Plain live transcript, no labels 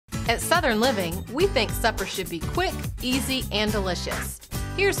At Southern Living, we think supper should be quick, easy, and delicious.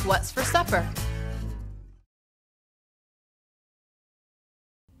 Here's what's for supper.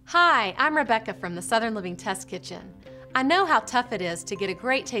 Hi, I'm Rebecca from the Southern Living Test Kitchen. I know how tough it is to get a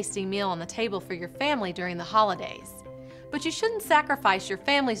great tasting meal on the table for your family during the holidays. But you shouldn't sacrifice your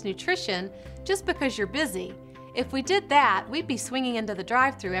family's nutrition just because you're busy. If we did that, we'd be swinging into the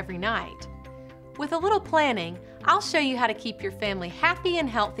drive-thru every night. With a little planning, I'll show you how to keep your family happy and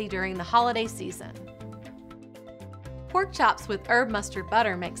healthy during the holiday season. Pork chops with herb mustard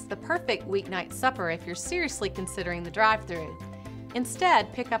butter makes the perfect weeknight supper if you're seriously considering the drive-thru.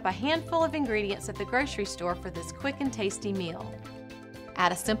 Instead, pick up a handful of ingredients at the grocery store for this quick and tasty meal.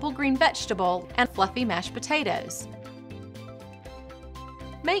 Add a simple green vegetable and fluffy mashed potatoes.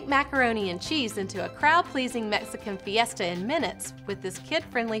 Make macaroni and cheese into a crowd-pleasing Mexican fiesta in minutes with this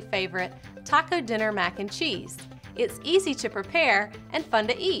kid-friendly favorite, Taco Dinner Mac and Cheese. It's easy to prepare and fun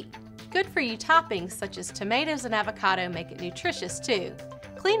to eat. Good for you toppings such as tomatoes and avocado make it nutritious too.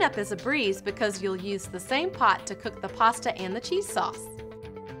 Cleanup is a breeze because you'll use the same pot to cook the pasta and the cheese sauce.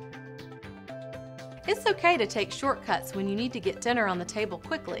 It's okay to take shortcuts when you need to get dinner on the table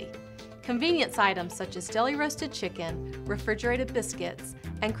quickly. Convenience items such as deli roasted chicken, refrigerated biscuits,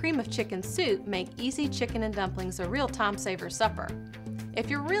 and cream of chicken soup make easy chicken and dumplings a real time-saver supper. If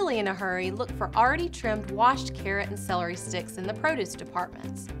you're really in a hurry, look for already trimmed washed carrot and celery sticks in the produce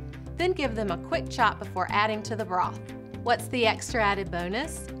departments. Then give them a quick chop before adding to the broth. What's the extra added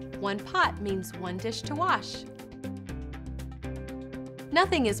bonus? One pot means one dish to wash.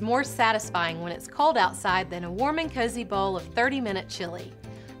 Nothing is more satisfying when it's cold outside than a warm and cozy bowl of 30-minute chili.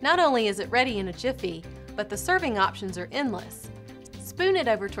 Not only is it ready in a jiffy, but the serving options are endless. Spoon it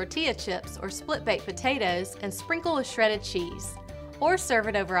over tortilla chips or split-baked potatoes and sprinkle with shredded cheese. Or serve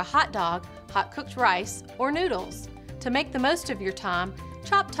it over a hot dog, hot-cooked rice, or noodles. To make the most of your time,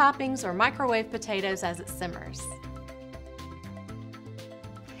 chop toppings or microwave potatoes as it simmers.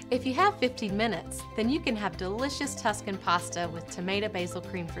 If you have 15 minutes, then you can have delicious Tuscan pasta with tomato basil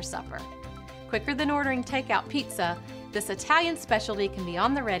cream for supper. Quicker than ordering takeout pizza, this Italian specialty can be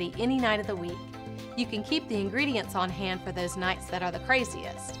on the ready any night of the week. You can keep the ingredients on hand for those nights that are the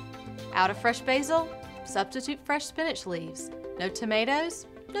craziest. Out of fresh basil? Substitute fresh spinach leaves. No tomatoes?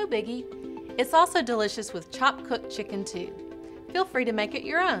 No biggie. It's also delicious with chopped cooked chicken too. Feel free to make it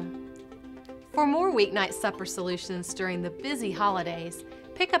your own. For more weeknight supper solutions during the busy holidays,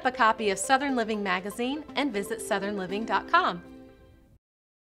 pick up a copy of Southern Living magazine and visit southernliving.com.